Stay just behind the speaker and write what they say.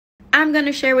I'm going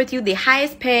to share with you the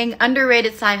highest paying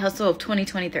underrated side hustle of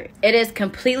 2023. It is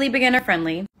completely beginner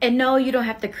friendly. And no, you don't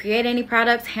have to create any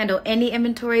products, handle any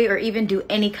inventory, or even do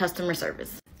any customer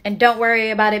service. And don't worry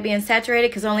about it being saturated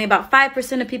because only about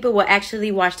 5% of people will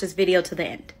actually watch this video to the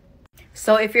end.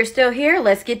 So if you're still here,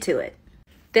 let's get to it.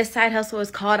 This side hustle is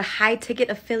called high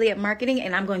ticket affiliate marketing,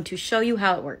 and I'm going to show you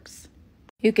how it works.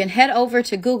 You can head over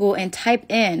to Google and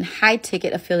type in high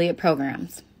ticket affiliate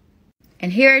programs.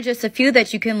 And here are just a few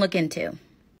that you can look into.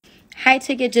 High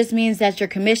ticket just means that your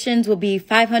commissions will be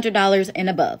 $500 and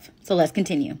above. So let's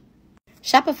continue.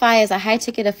 Shopify is a high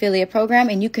ticket affiliate program,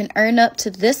 and you can earn up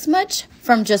to this much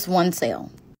from just one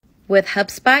sale. With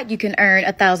HubSpot, you can earn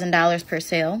 $1,000 per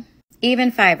sale.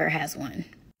 Even Fiverr has one.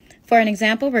 For an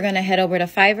example, we're going to head over to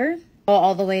Fiverr, go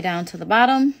all the way down to the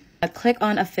bottom, click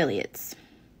on affiliates.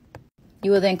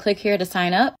 You will then click here to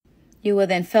sign up. You will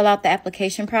then fill out the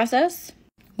application process.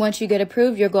 Once you get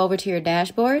approved, you'll go over to your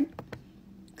dashboard,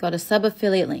 go to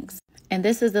sub-affiliate links. And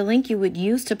this is the link you would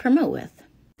use to promote with.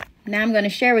 Now I'm going to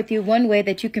share with you one way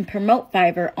that you can promote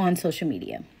Fiverr on social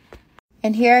media.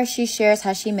 And here she shares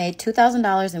how she made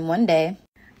 $2,000 in one day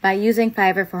by using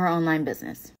Fiverr for her online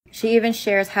business. She even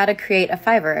shares how to create a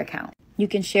Fiverr account. You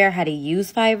can share how to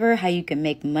use Fiverr, how you can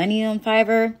make money on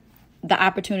Fiverr. The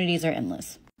opportunities are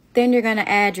endless. Then you're going to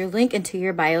add your link into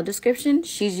your bio description.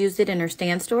 She's used it in her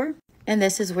stand store. And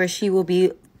this is where she will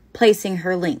be placing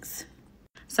her links.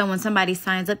 So when somebody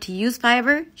signs up to use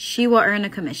Fiverr, she will earn a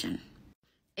commission.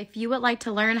 If you would like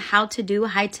to learn how to do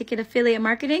high ticket affiliate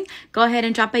marketing, go ahead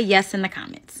and drop a yes in the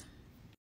comments.